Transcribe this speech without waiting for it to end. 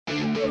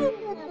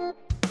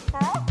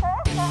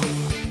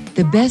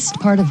The best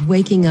part of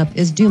waking up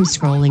is doom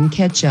scrolling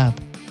catch up.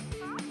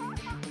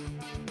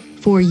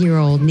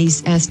 4-year-old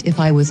niece asked if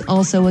I was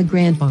also a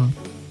grandma.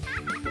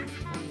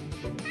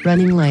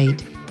 Running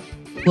late.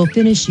 Will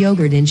finish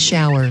yogurt in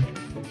shower.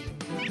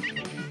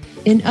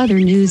 In other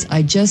news,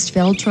 I just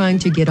fell trying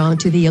to get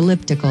onto the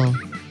elliptical.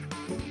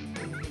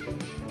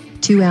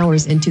 2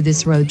 hours into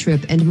this road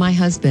trip and my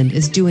husband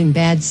is doing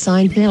bad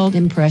Seinfeld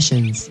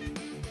impressions.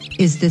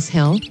 Is this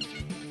hell?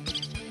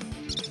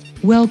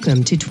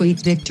 Welcome to Tweet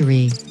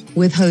Victory,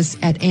 with hosts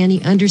at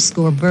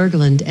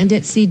Annie_Berglund and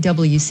at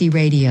CWC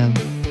Radio.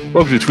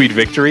 Welcome to Tweet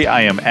Victory.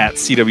 I am at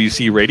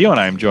CWC Radio, and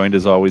I am joined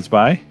as always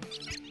by...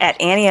 at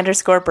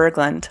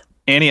Annie_Berglund.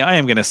 Annie, I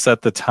am going to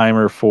set the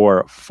timer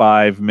for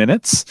 5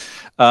 minutes.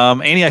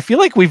 Annie, I feel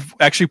like we've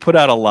actually put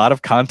out a lot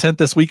of content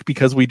this week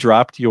because we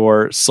dropped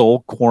your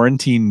Soul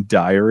Quarantine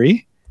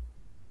Diary.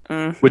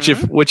 Mm-hmm.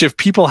 Which if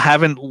people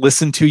haven't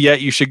listened to yet,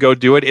 you should go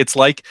do it. It's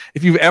like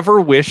if you've ever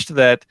wished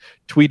that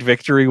Tweet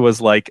Victory was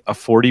like a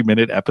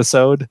 40-minute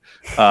episode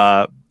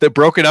that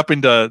broken up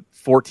into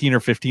 14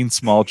 or 15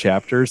 small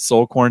chapters.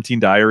 Soul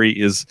Quarantine Diary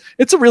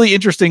it's a really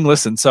interesting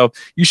listen. So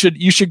you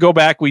should go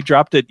back. We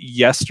dropped it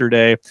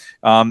yesterday.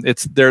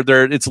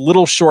 It's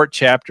little short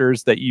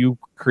chapters that you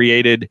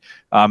created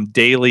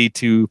daily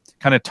to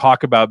kind of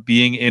talk about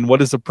being in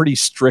what is a pretty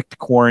strict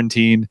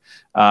quarantine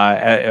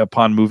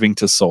upon moving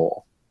to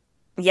Seoul.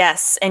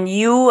 Yes, and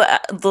you,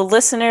 the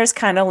listeners,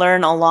 kind of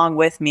learn along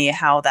with me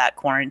how that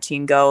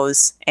quarantine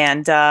goes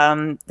and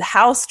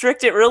how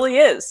strict it really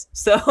is.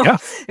 So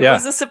it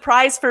was a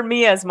surprise for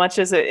me as much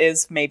as it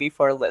is maybe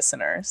for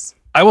listeners.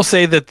 I will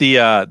say that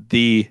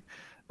the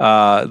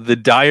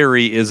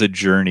diary is a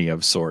journey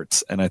of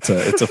sorts, and it's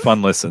a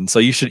fun listen. So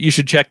you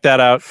should check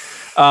that out.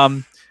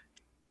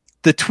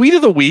 The tweet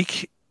of the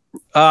week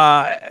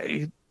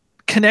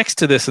connects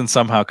to this in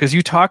somehow, because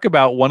you talk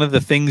about one of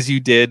the things you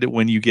did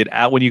when you got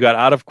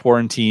out of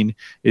quarantine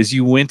is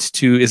you went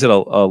to, is it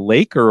a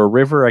lake or a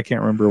river? I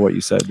can't remember what you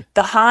said.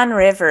 The Han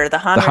River. The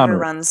Han River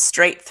runs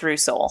straight through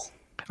Seoul.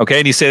 Okay,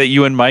 and you say that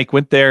you and Mike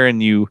went there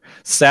and you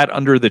sat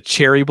under the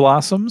cherry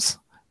blossoms,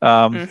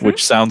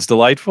 which sounds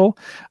delightful.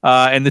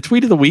 And the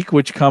tweet of the week,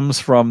 which comes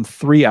from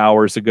 3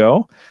 hours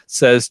ago,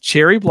 says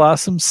cherry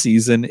blossom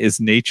season is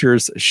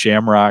nature's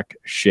shamrock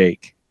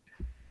shake.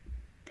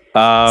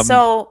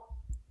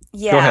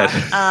 Yeah, go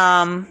ahead.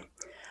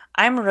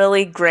 I'm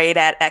really great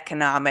at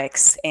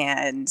economics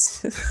and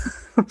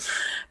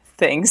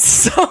things.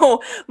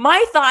 So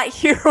my thought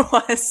here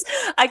was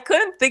I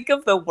couldn't think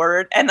of the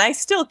word, and I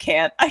still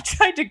can't. I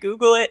tried to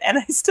Google it, and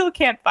I still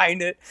can't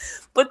find it.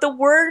 But the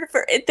word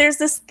for it, there's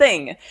this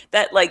thing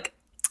that like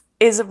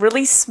is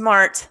really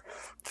smart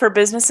for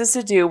businesses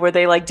to do where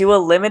they like do a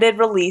limited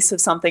release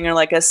of something or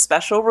like a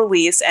special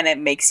release, and it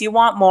makes you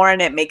want more, and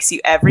it makes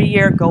you every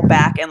year go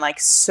back and like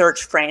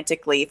search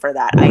frantically for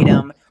that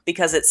item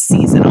because it's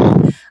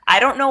seasonal. I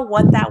don't know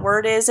what that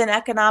word is in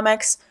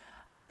economics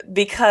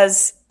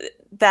because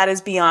that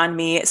is beyond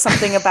me.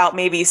 Something about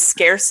maybe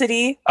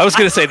scarcity. I was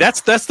going to say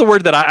that's the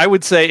word that I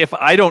would say if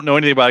I don't know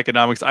anything about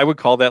economics, I would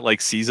call that like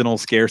seasonal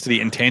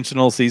scarcity,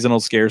 intentional seasonal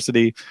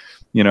scarcity,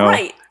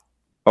 Right.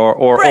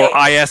 Or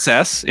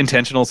ISS,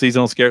 intentional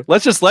seasonal scare.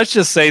 Let's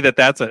just say that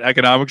that's an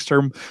economics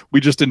term we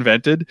just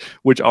invented,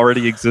 which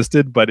already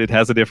existed, but it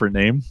has a different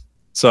name.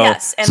 So,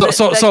 yes,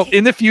 so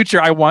in the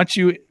future, I want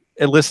you,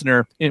 a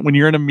listener, when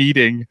you're in a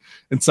meeting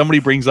and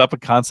somebody brings up a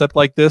concept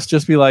like this,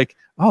 just be like,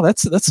 "Oh,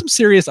 that's some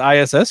serious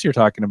ISS you're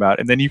talking about,"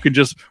 and then you can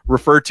just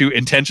refer to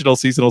intentional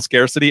seasonal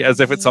scarcity as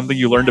if it's something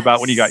you learned about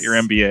when you got your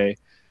MBA.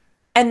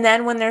 And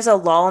then when there's a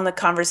lull in the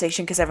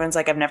conversation, because everyone's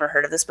like, I've never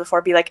heard of this before,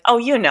 be like, oh,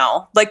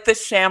 like the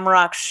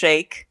Shamrock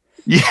Shake.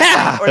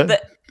 Yeah.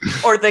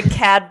 Or the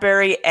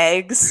Cadbury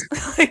eggs.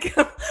 Like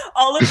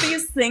all of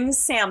these things,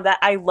 Sam, that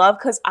I love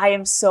because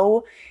I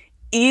so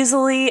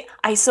easily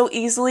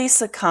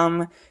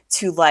succumb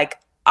to like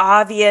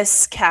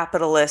obvious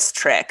capitalist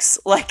tricks.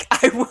 Like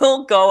I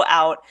will go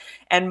out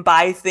and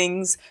buy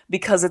things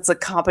because it's a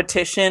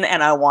competition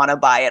and I want to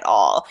buy it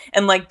all.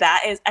 And like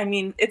that is, I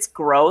mean, it's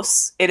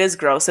gross. It is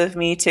gross of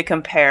me to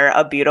compare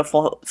a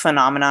beautiful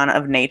phenomenon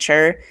of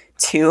nature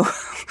to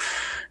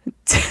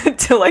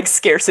like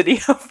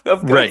scarcity of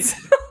goods. Right.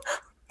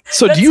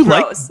 So do you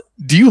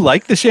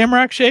like the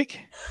Shamrock Shake?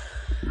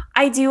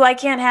 I do. I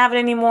can't have it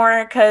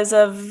anymore because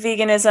of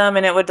veganism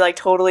and it would like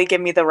totally give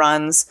me the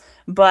runs.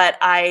 But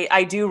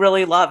I do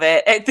really love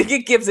it. I think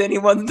it gives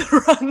anyone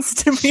the runs,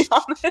 to be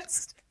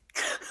honest.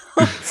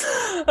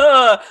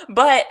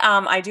 But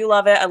I do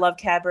love it. I love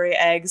Cadbury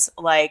eggs.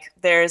 Like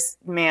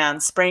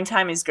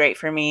springtime is great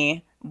for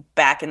me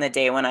back in the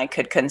day when I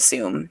could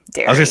consume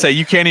dairy. I was gonna say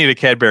you can't eat a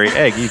Cadbury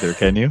egg either,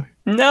 can you?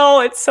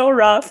 No, it's so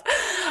rough.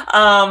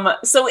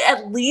 So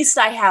at least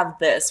I have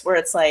this where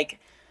it's like,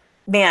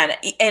 man,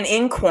 and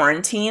in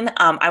quarantine,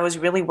 I was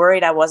really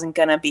worried I wasn't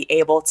gonna be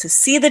able to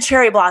see the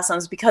cherry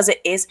blossoms because it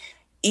is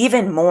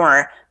even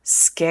more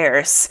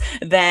scarce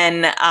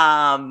than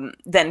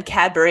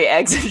Cadbury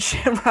eggs and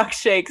Shamrock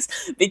Shakes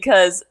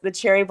because the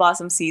cherry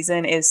blossom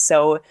season is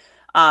so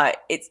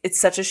It's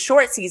such a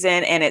short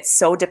season and it's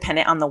so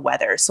dependent on the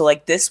weather. So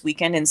like this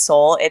weekend in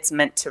Seoul, it's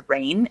meant to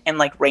rain and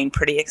like rain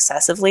pretty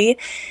excessively.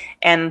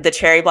 And the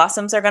cherry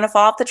blossoms are going to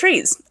fall off the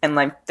trees and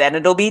like then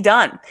it'll be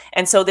done.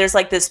 And so there's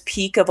like this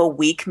peak of a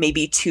week,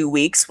 maybe 2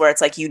 weeks where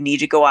it's like you need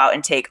to go out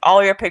and take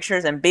all your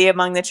pictures and be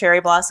among the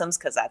cherry blossoms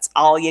because that's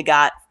all you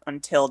got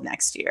until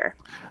next year.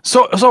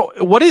 So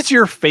what is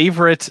your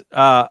favorite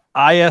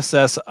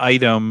ISS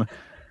item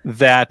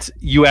that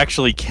you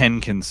actually can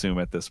consume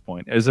at this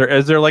point? Is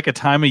there like a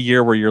time of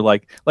year where you're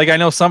like I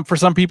know for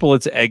some people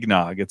it's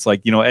eggnog. It's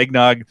like, you know,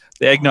 the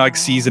eggnog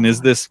season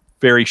is this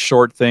very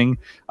short thing.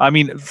 I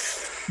mean,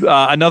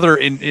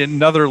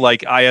 another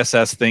like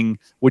ISS thing,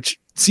 which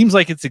seems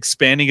like it's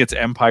expanding its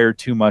empire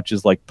too much,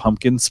 is like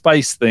pumpkin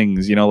spice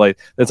things, you know, like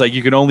that's like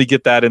you can only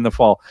get that in the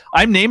fall.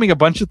 I'm naming a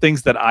bunch of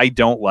things that I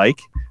don't like,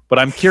 but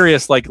I'm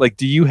curious, like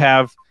do you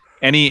have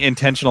any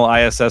intentional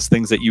ISS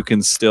things that you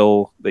can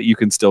still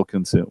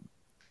consume?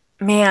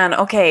 Man,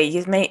 okay,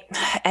 you've made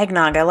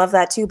eggnog. I love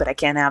that too, but I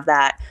can't have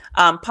that.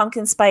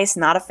 Pumpkin spice,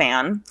 not a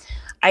fan.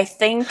 I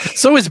think.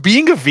 So is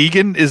being a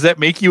vegan, does that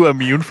make you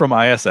immune from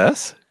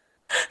ISS?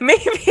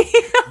 Maybe.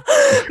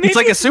 It's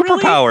like a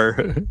superpower.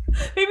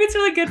 Maybe it's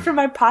really good for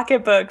my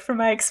pocketbook, for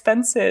my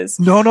expenses.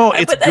 No,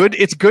 it's good.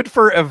 It's good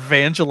for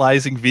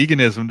evangelizing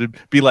veganism, to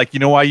be like, you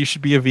know why you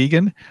should be a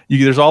vegan?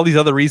 There's all these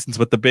other reasons,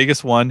 but the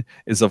biggest one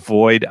is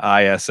avoid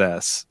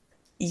ISS.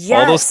 Yes.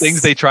 All those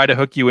things they try to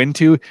hook you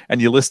into,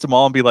 and you list them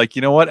all and be like,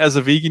 you know what? As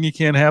a vegan, you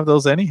can't have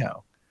those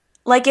anyhow.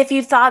 Like if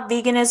you thought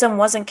veganism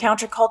wasn't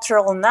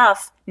countercultural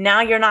enough,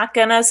 now you're not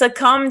going to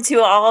succumb to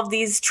all of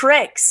these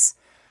tricks.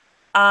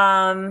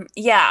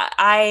 Yeah,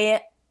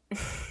 I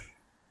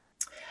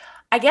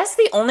guess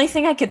the only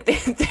thing I could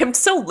think, I'm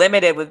so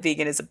limited with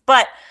veganism,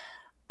 but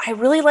I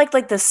really like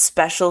the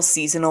special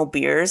seasonal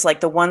beers, like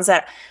the ones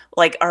that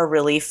like are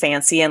really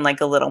fancy and like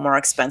a little more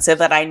expensive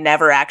that I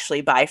never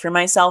actually buy for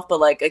myself,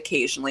 but like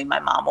occasionally my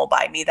mom will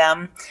buy me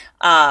them.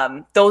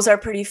 Those are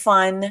pretty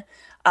fun.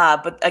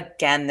 But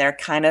again, they're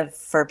kind of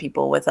for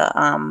people with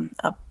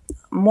a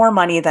more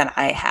money than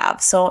I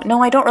have. So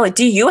no, I don't really.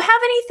 Do you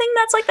have anything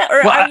that's like that?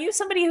 Or are you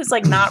somebody who's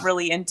like not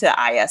really into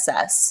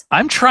ISS?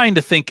 I'm trying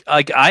to think,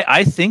 like,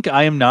 I think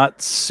I am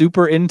not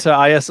super into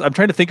ISS. I'm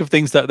trying to think of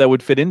things that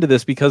would fit into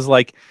this, because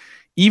like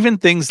even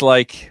things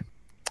like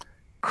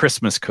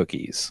Christmas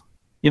cookies,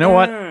 you know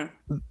what?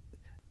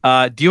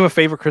 Do you have a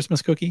favorite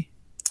Christmas cookie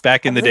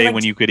back in the day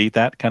when you could eat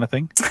that kind of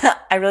thing?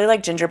 I really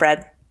like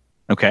gingerbread.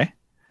 Okay.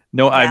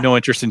 No, yeah. I have no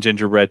interest in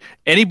gingerbread.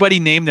 Anybody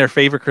name their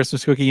favorite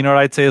Christmas cookie? You know what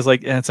I'd say is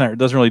like, it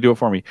doesn't really do it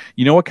for me.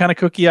 You know what kind of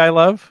cookie I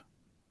love?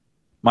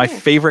 My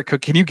favorite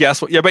cookie. Can you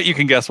guess what? Yeah, I bet you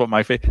can guess what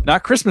my favorite,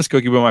 not Christmas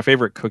cookie, but my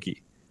favorite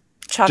cookie.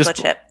 Chocolate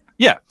chip.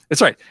 Yeah,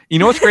 that's right. You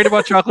know what's great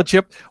about chocolate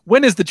chip?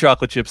 When is the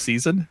chocolate chip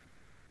season?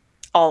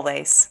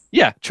 Always.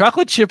 Yeah,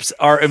 chocolate chips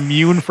are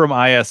immune from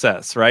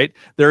ISS, right?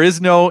 There is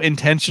no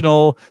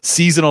intentional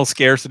seasonal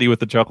scarcity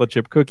with the chocolate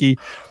chip cookie.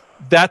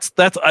 It's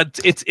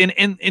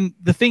in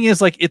the thing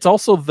is, like, it's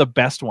also the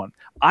best one.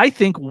 I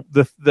think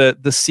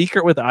the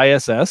secret with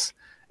ISS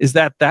is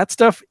that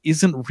stuff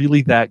isn't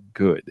really that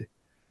good.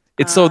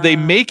 It's so they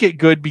make it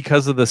good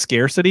because of the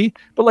scarcity.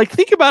 But like,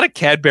 think about a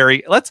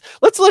Cadbury. Let's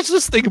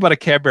just think about a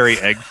Cadbury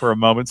egg for a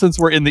moment, since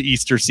we're in the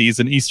Easter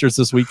season. Easter's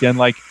this weekend.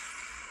 Like,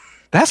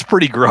 that's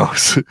pretty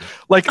gross.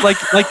 like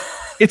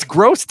it's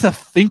gross to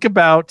think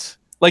about.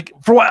 Like,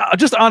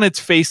 just on its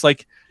face,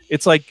 like.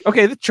 It's like,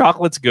 okay, the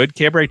chocolate's good.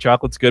 Cadbury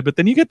chocolate's good. But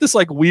then you get this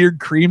like weird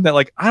cream that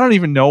like, I don't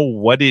even know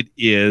what it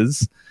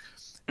is.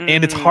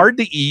 And it's hard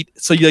to eat.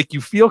 So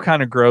you feel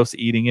kind of gross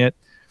eating it.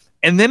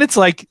 And then it's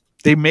like,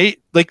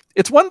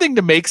 it's one thing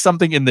to make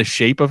something in the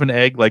shape of an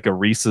egg, like a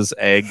Reese's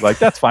egg. Like,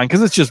 that's fine,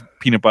 because it's just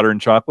peanut butter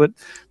and chocolate.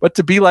 But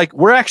to be like,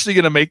 we're actually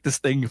going to make this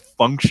thing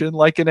function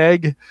like an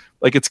egg.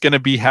 Like, it's going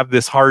to have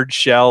this hard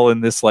shell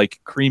and this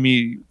like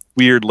creamy,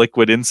 weird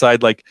liquid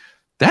inside. Like,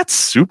 that's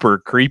super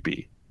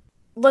creepy.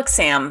 Look,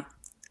 Sam,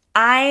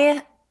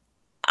 I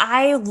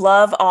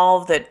love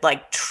all the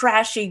like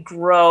trashy,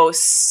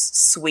 gross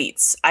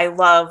sweets. I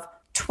love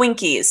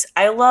Twinkies.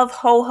 I love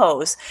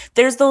Ho-Hos.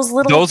 There's those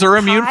little Those are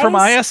pies. Immune from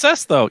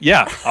ISS, though.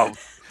 Yeah. Oh,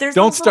 there's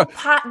don't start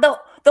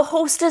the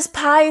Hostess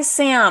pies,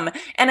 Sam.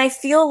 And I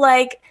feel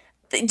like,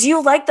 do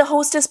you like the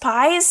Hostess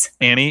pies?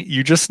 Annie,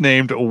 you just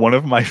named one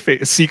of my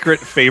secret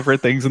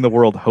favorite things in the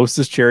world.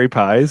 Hostess cherry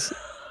pies.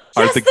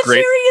 Yes, the cherry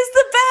is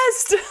the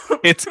best.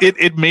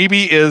 It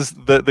maybe is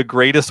the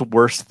greatest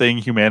worst thing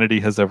humanity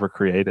has ever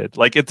created.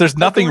 Like, there's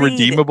nothing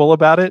redeemable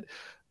about it,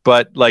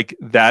 but like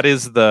that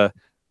is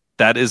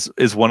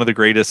one of the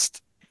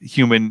greatest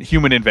human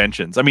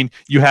inventions. I mean,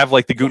 you have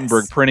like the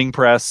Gutenberg printing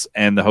press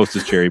and the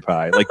Hostess cherry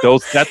pie. Like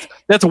those,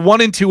 that's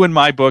 1 and 2 in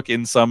my book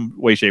in some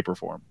way, shape, or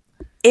form.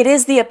 It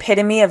is the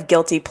epitome of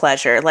guilty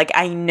pleasure. Like,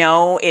 I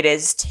know it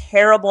is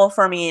terrible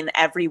for me in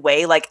every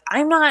way. Like,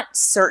 I'm not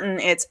certain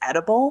it's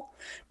edible,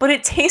 but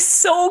it tastes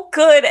so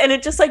good. And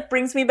it just like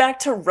brings me back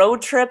to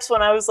road trips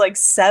when I was like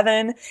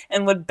 7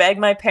 and would beg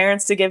my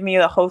parents to give me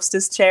the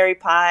Hostess cherry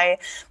pie.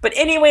 But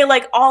anyway,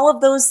 like all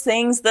of those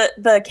things,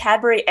 the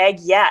Cadbury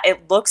egg, yeah,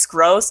 it looks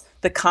gross.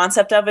 The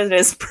concept of it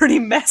is pretty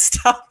messed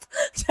up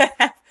to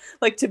have,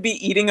 like, to be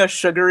eating a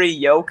sugary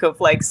yolk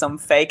of like some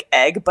fake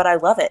egg, but I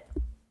love it.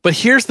 But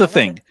here's the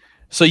thing.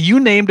 So you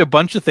named a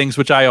bunch of things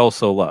which I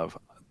also love.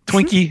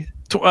 Twinkie,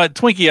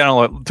 Twinkie, I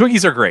don't know.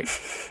 Twinkies are great.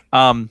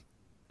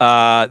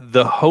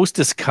 The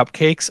Hostess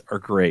cupcakes are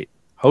great.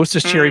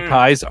 Hostess cherry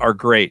pies are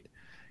great.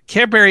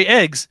 Cadbury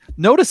eggs,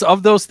 notice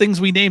of those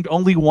things we named,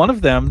 only one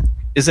of them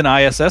is an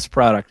ISS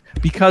product,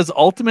 because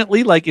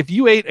ultimately, like, if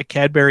you ate a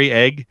Cadbury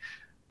egg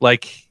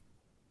like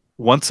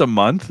once a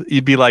month,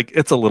 you'd be like,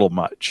 it's a little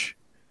much.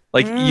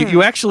 Like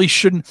you actually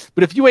shouldn't.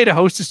 But if you ate a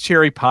Hostess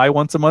cherry pie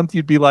once a month,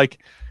 you'd be like,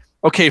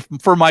 okay,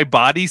 for my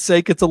body's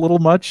sake, it's a little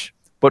much,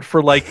 but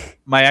for like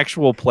my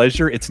actual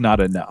pleasure, it's not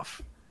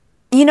enough.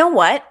 You know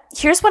what?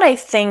 Here's what I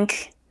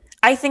think.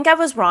 I think I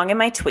was wrong in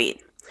my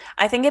tweet.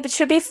 I think it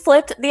should be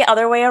flipped the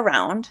other way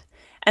around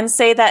and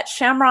say that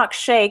Shamrock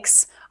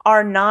Shakes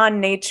are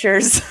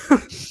non-nature's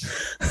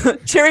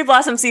cherry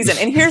blossom season.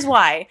 And here's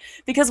why.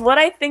 Because what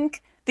I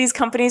think these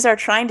companies are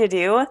trying to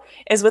do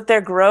is, with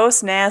their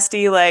gross,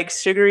 nasty, like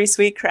sugary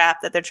sweet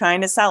crap that they're trying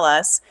to sell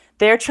us,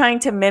 they're trying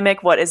to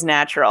mimic what is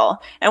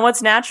natural. And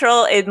what's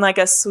natural in like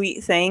a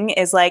sweet thing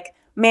is like,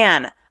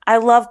 man, I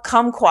love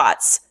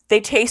kumquats. They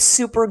taste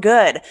super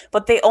good,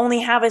 but they only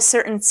have a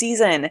certain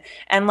season,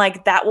 and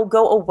like that will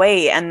go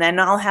away, and then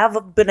I'll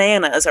have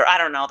bananas, or I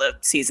don't know the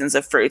seasons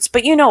of fruits,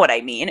 but you know what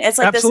I mean. It's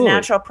like Absolutely. This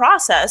natural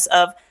process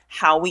of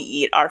how we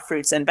eat our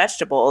fruits and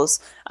vegetables,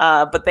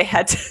 but they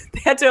had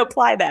to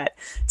apply that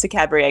to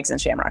Cadbury eggs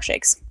and Shamrock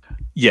Shakes.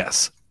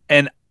 Yes,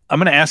 and I'm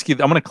going to ask you.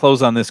 I'm going to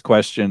close on this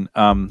question.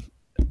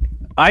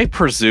 I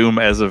presume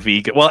as a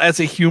vegan, well, as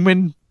a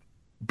human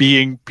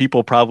being,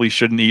 people probably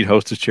shouldn't eat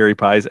Hostess cherry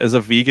pies. As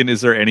a vegan,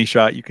 is there any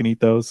shot you can eat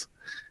those?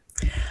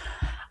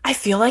 I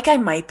feel like I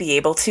might be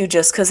able to,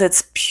 just because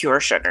it's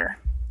pure sugar.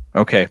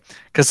 Okay,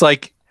 because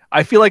like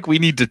I feel like we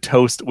need to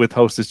toast with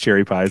Hostess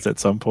cherry pies at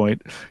some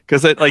point,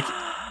 because it like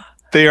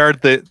they are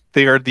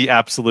the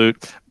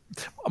absolute.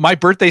 My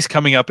birthday's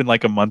coming up in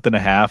like a month and a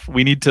half.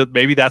 We need to,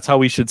 maybe that's how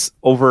we should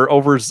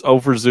over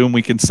Zoom.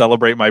 We can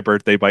celebrate my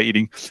birthday by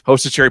eating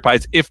Hostess cherry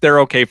pies if they're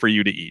okay for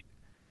you to eat.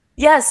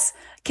 Yes.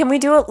 Can we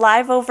do it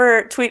live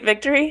over Tweet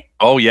Victory?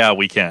 Oh yeah,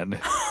 we can.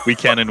 We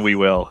can and we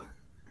will.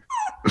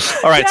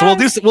 All right,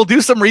 yes. So we'll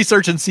do some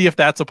research and see if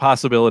that's a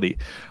possibility.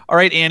 All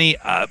right, Annie,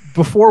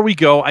 before we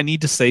go, I need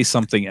to say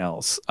something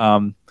else.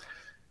 When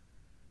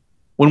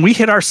we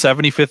hit our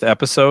 75th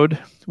episode,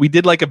 we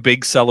did like a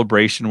big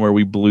celebration where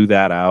we blew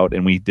that out,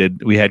 and we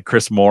had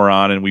Chris Moore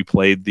on, and we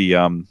played the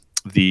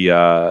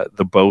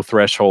Bow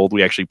Threshold.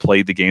 We actually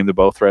played the game, the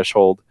Bow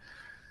Threshold.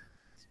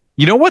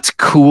 You know what's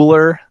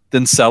cooler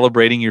than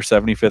celebrating your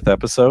 75th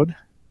episode?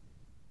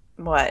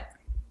 What?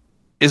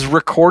 Is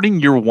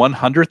recording your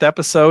 100th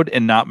episode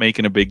and not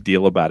making a big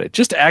deal about it.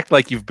 Just act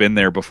like you've been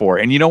there before.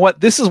 And you know what?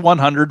 This is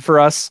 100 for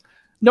us.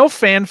 No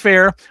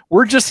fanfare.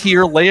 We're just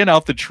here laying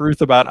out the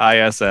truth about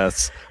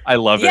ISS. I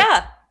love it.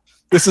 Yeah.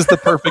 This is the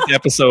perfect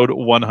episode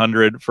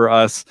 100 for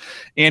us.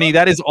 Annie,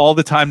 that is all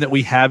the time that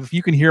we have. If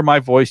you can hear my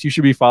voice, you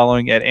should be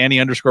following at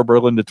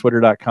Annie_Berglund at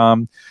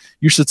Twitter.com.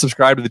 You should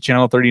subscribe to the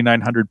Channel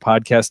 3900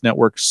 Podcast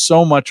Network.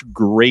 So much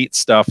great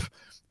stuff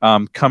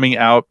coming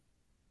out.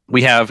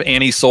 We have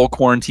Annie's Soul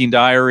Quarantine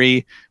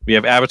Diary. We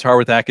have Avatar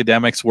with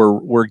Academics.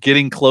 We're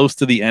getting close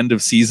to the end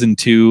of season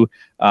 2,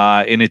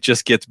 and it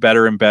just gets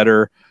better and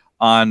better.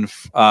 On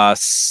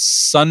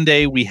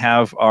Sunday, we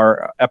have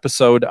our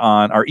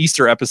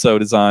Easter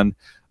episode is on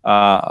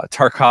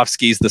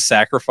Tarkovsky's The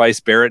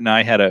Sacrifice. Barrett and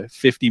I had a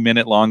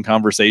 50-minute long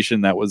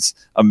conversation that was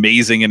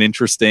amazing and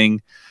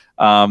interesting.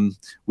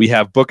 We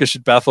have Bookish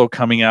at Bethel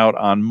coming out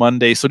on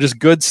Monday. So just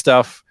good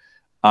stuff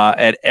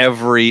at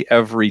every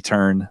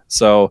turn.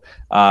 So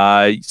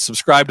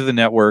subscribe to the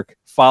network.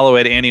 Follow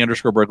at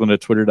Annie_Berglund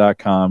at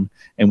Twitter.com.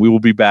 And we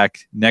will be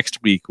back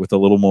next week with a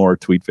little more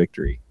Tweet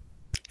Victory.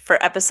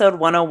 For episode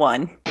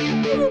 101.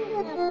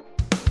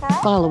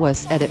 Follow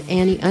us at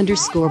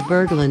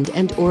Annie_Berglund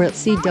and or at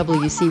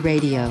CWC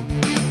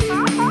Radio.